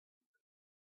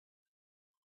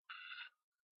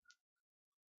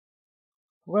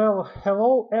Well,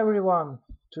 hello everyone.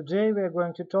 Today we are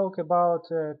going to talk about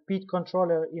PID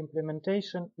Controller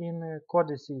implementation in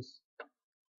CoDeSys.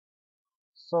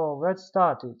 So let's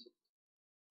start it.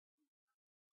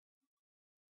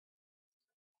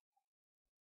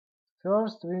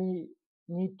 First we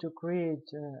need to create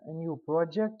a new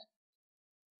project,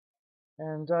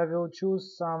 and I will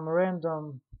choose some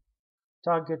random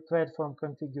target platform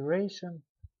configuration.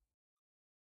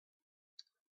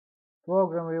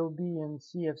 Program will be in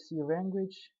CFC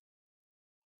language.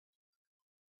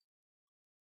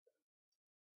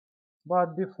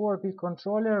 But before PID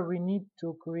Controller we need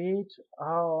to create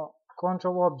our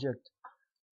control object,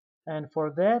 and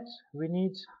for that we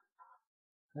need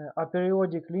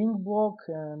aperiodic link block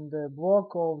and the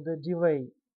block of the delay.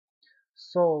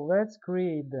 So let's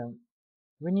create them.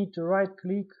 We need to right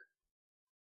click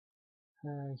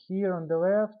here on the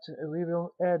left. We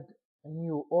will add a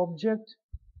new object.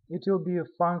 It will be a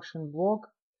function block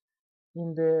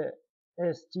in the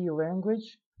ST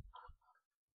language,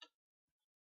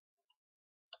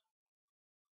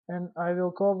 and I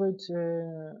will call it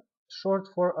short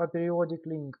for aperiodic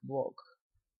link block.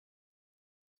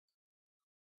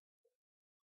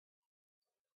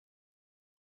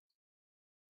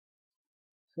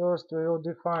 First we will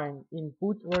define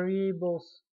input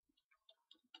variables,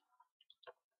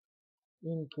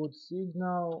 input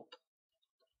signal,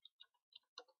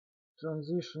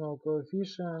 transitional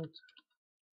coefficient,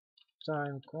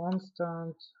 time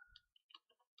constant,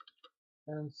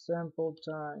 and sample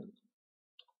time.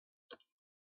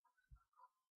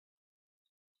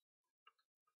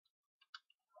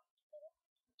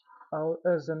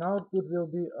 As an output will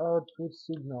be output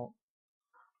signal.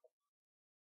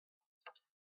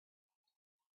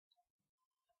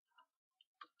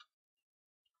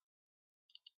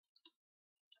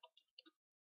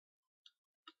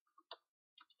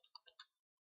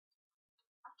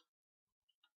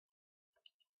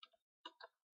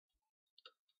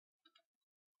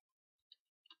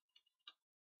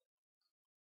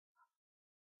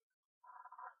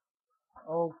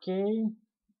 Okay,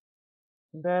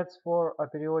 that's for a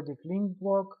periodic link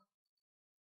block.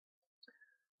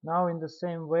 Now in the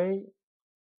same way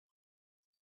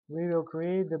we will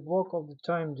create the block of the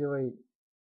time delay.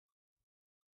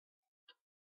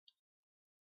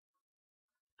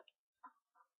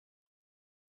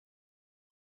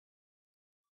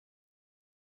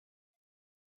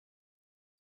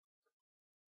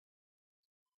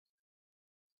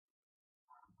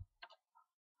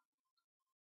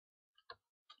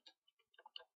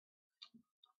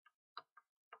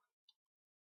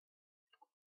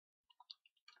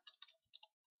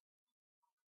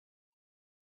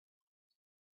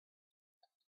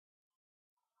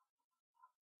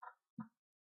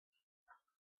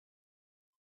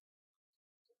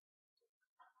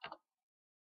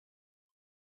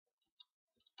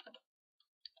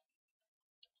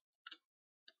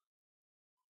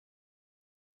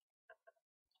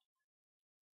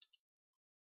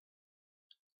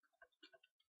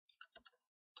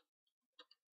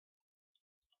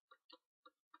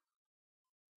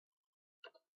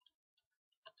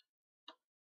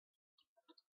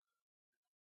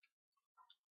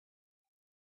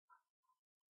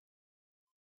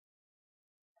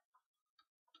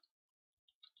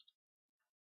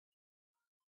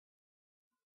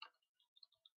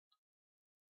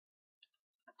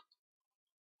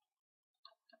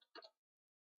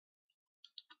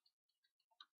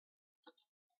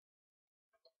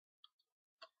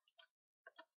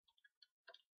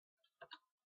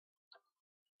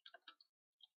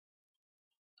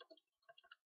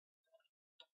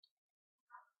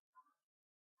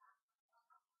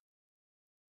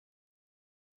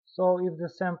 So if the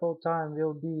sample time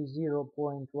will be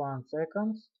 0.1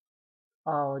 seconds,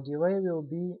 our delay will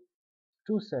be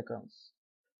 2 seconds.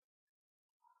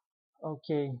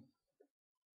 Okay,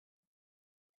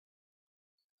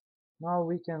 now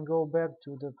we can go back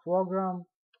to the program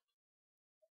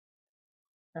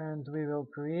and we will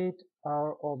create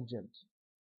our object.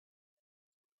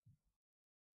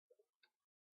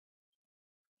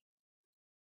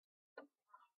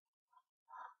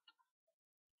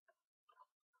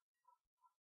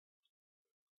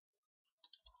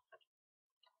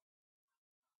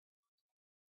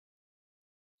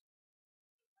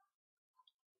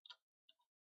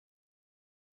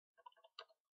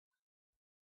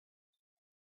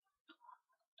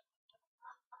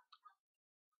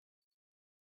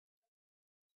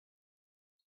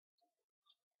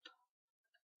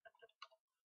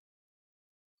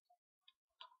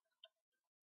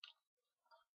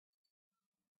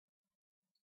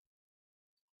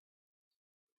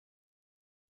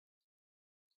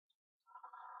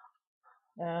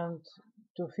 And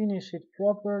to finish it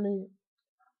properly,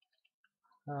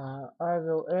 I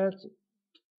will add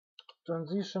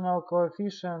transitional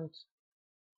coefficient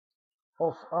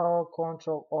of our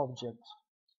control object.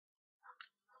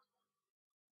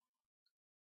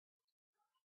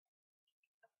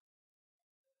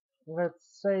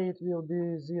 Let's say it will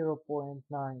be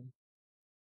 0.9.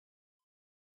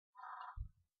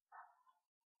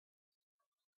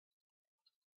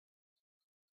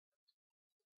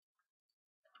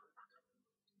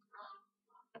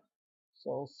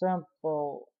 So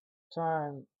sample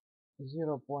time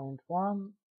 0.1,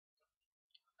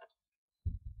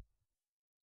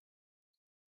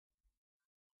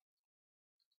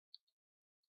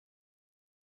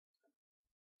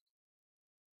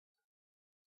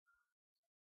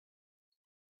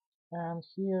 and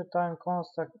here time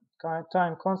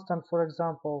constant, for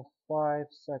example, 5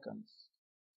 seconds.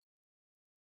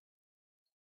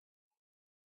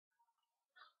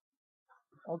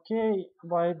 Okay,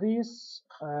 by this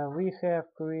we have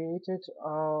created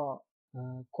our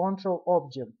control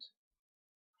object.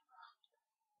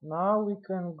 Now we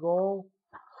can go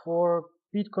for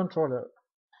PID controller.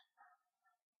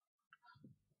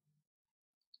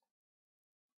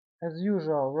 As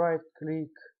usual, right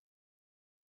click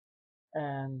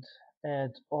and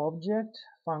add object,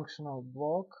 functional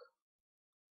block,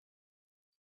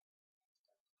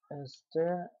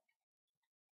 st.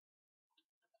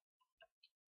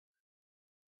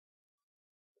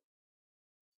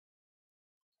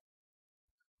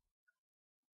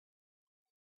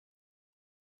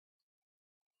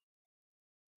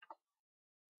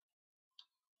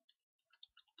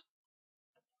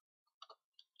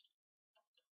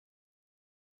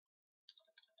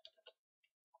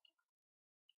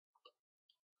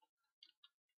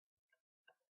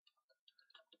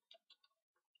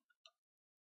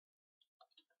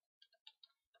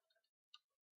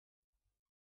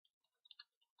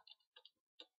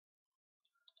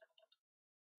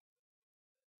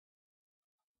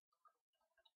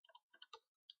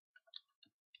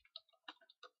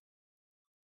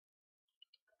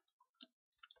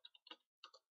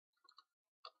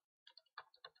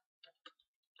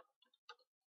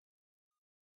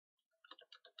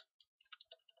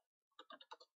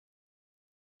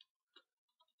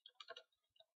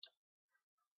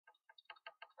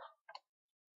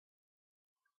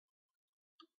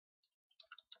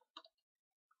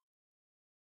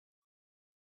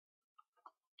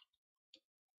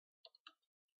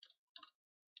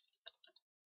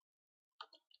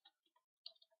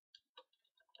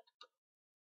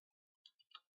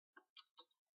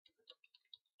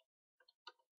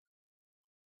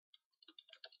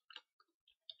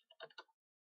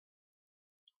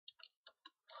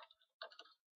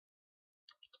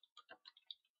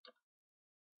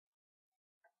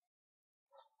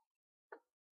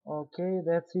 Okay,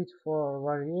 that's it for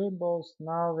variables.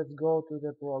 Now let's go to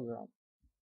the program.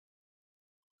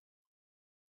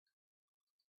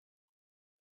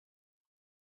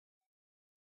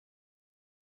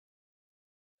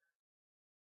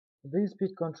 This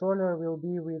PID controller will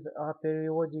be with a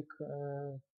periodic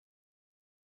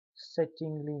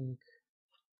setting link.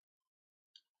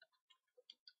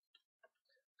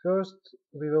 First,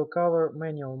 we will cover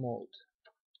manual mode.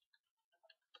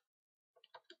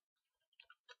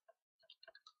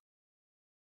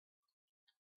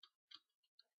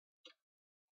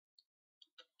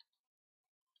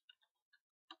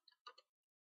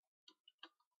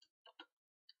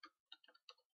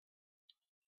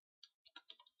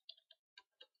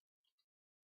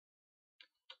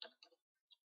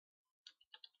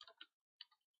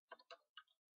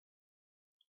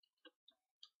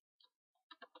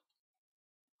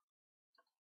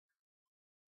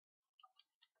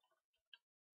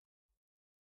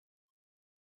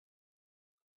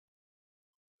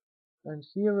 And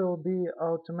here will be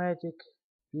automatic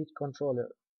PID controller.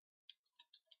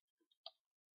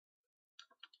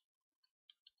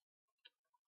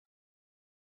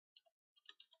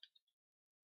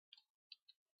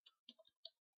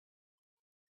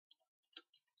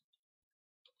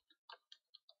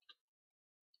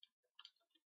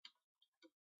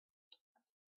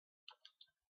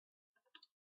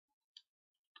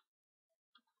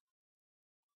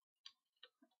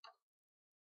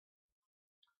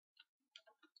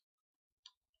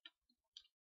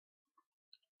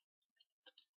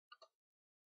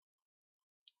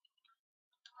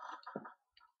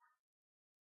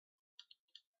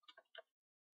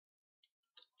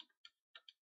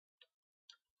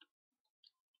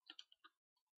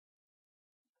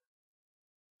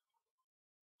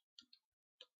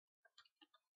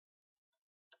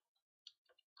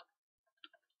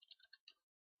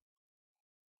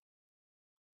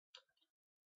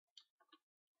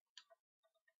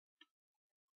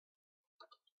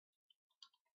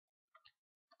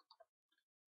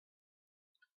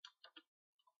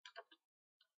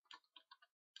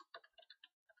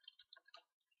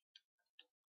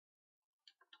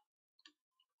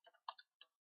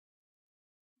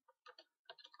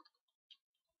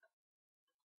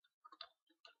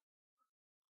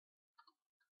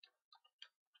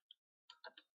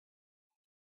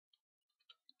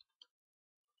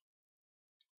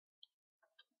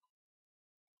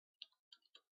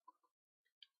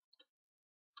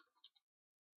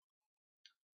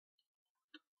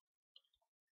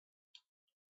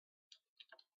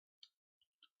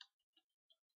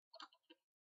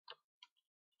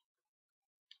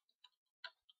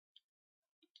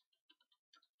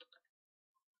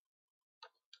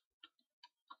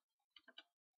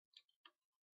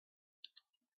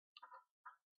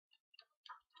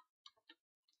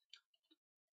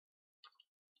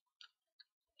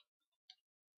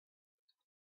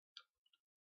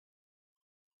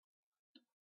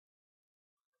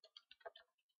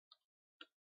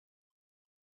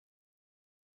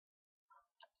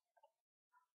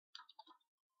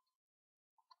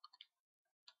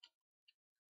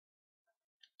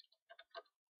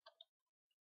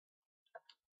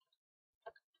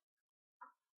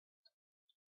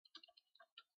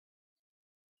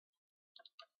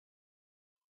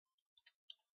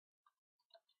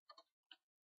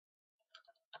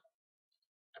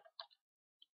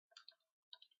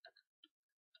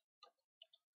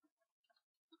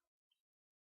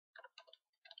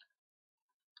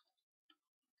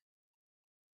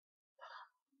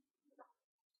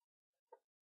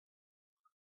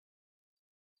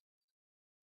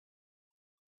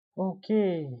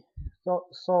 Okay,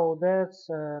 so that's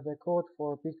the code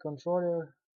for PID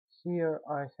controller. Here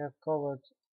I have covered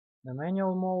the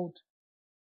manual mode.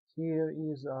 Here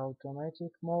is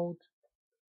automatic mode.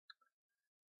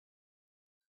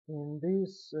 In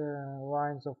these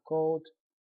lines of code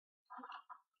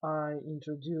I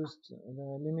introduced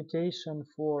the limitation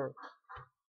for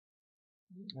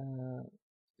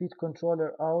PID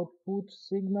controller output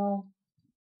signal,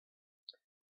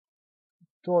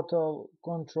 total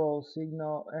control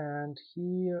signal, and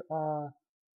here are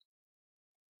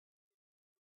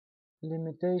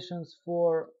limitations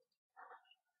for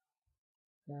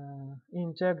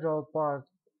integral part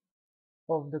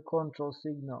of the control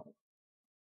signal.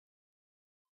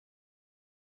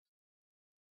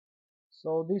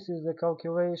 So this is the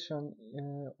calculation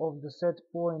of the set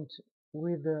point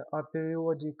with the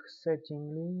aperiodic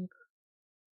setting link.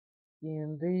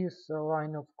 In this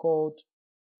line of code,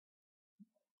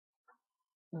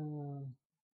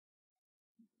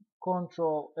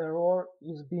 control error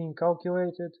is being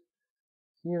calculated.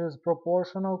 Here is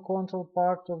proportional control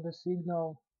part of the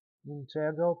signal,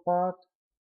 integral part,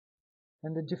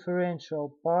 and the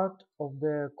differential part of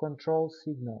the control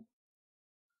signal.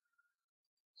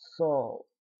 So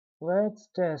let's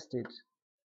test it.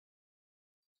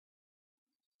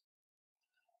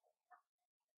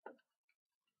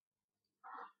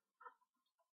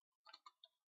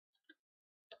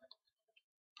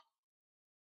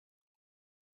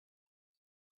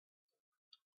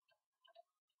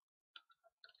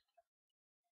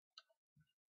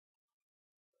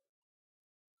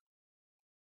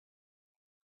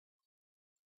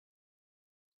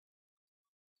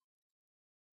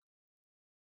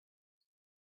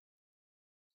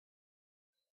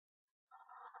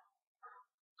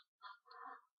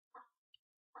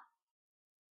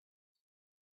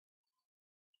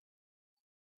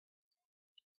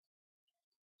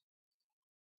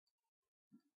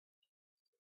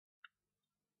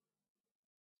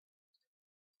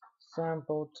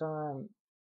 Sample time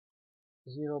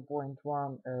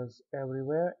 0.1 as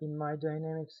everywhere in my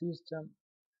dynamic system.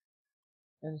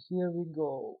 And here we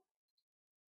go.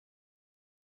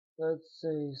 Let's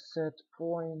say set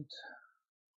point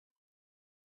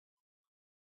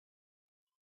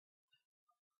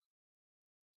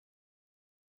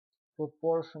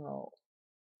proportional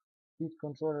PID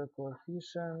controller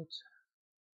coefficient,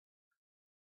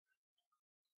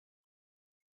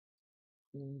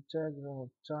 integral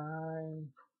time,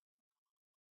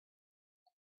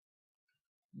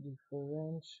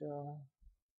 differential,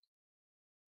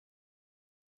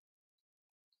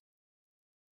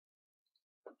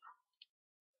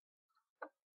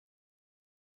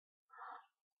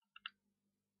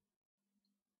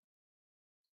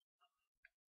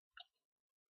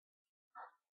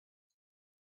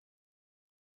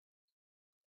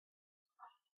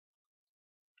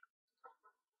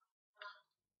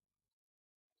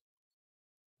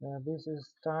 this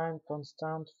is time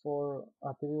constant for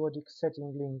aperiodic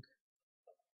setting link.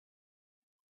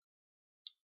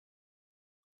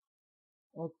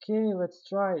 Okay, let's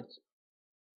try it.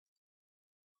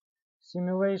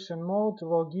 Simulation mode,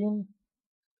 login,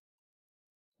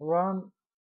 run.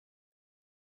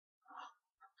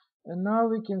 And now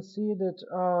we can see that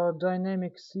our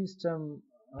dynamic system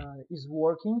is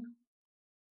working.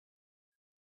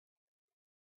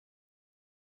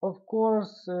 Of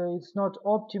course, it's not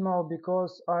optimal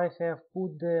because I have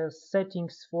put the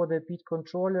settings for the PID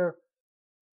controller.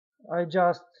 I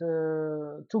just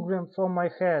took them from my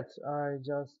head. I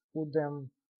just put them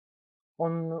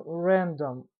on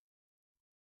random.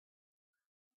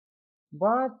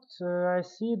 But I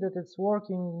see that it's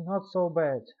working not so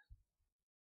bad.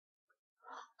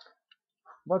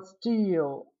 But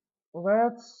still,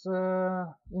 let's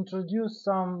introduce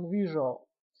some visual.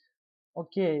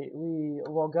 Okay, we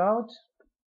log out,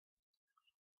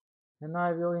 and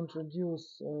I will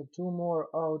introduce two more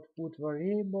output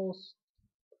variables,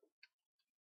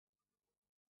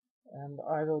 and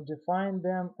I will define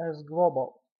them as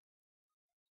global.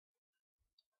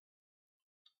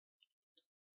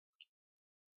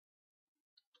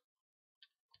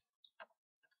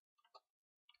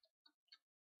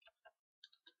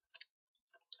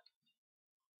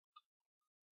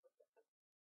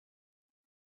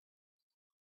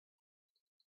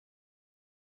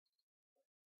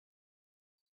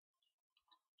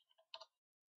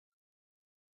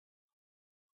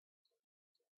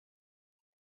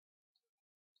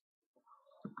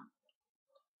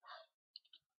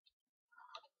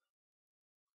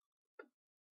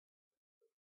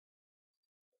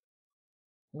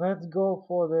 Let's go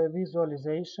for the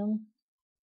visualization.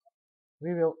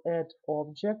 We will add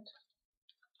object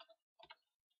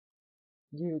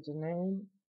give it a name,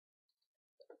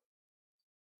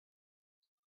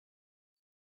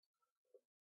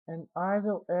 and I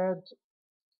will add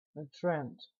a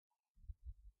trend.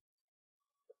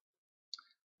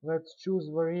 Let's choose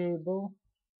variable.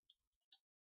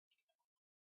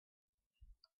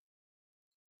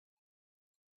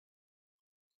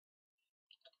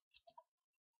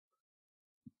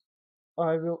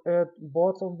 I will add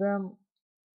both of them,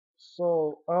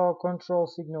 so our control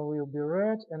signal will be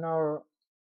red and our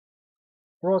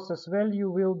process value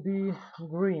will be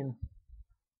green.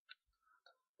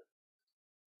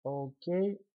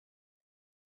 Okay,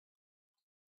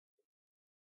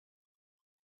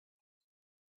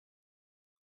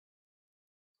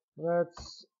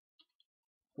 let's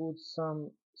put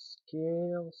some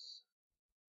scales.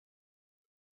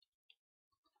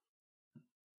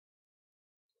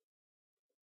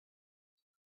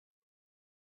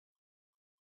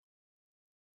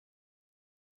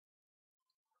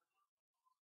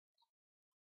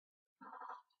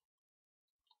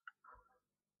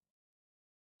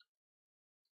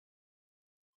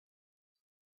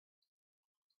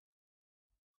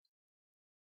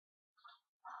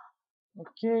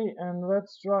 Okay, and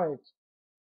let's try it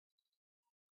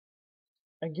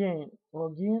again.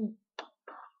 Login,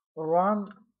 run,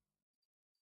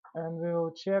 and we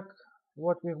will check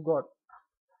what we've got.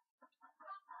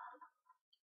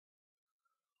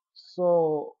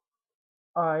 So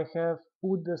I have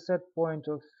put the set point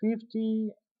of 50,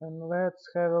 and let's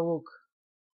have a look.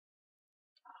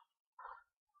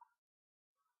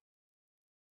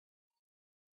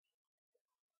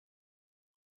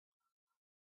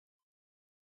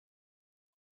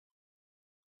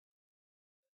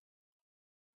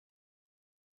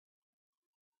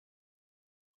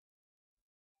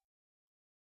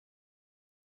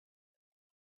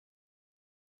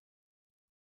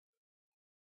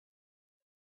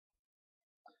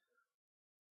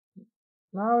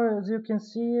 Now, as you can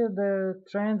see, the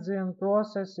transient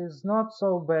process is not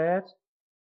so bad,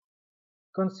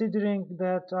 considering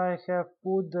that I have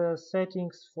put the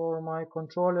settings for my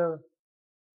controller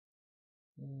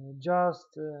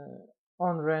just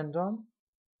on random.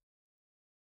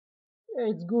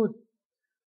 It's good.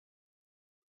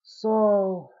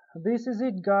 So this is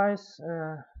it, guys.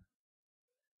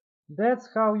 That's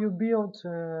how you build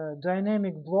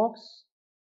dynamic blocks.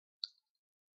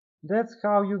 That's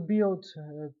how you build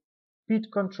PID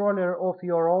controller of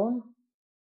your own,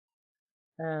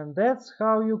 and that's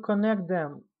how you connect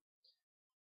them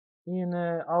in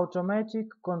an automatic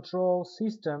control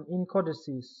system in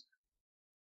CoDeSys.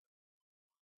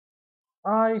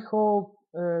 I hope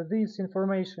this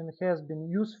information has been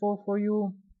useful for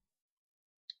you.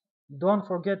 Don't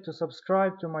forget to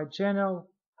subscribe to my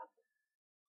channel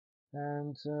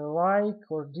and like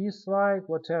or dislike,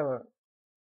 whatever.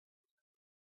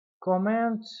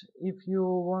 Comment if you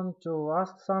want to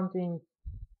ask something.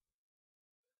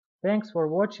 Thanks for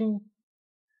watching,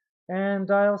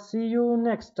 and I'll see you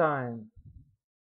next time.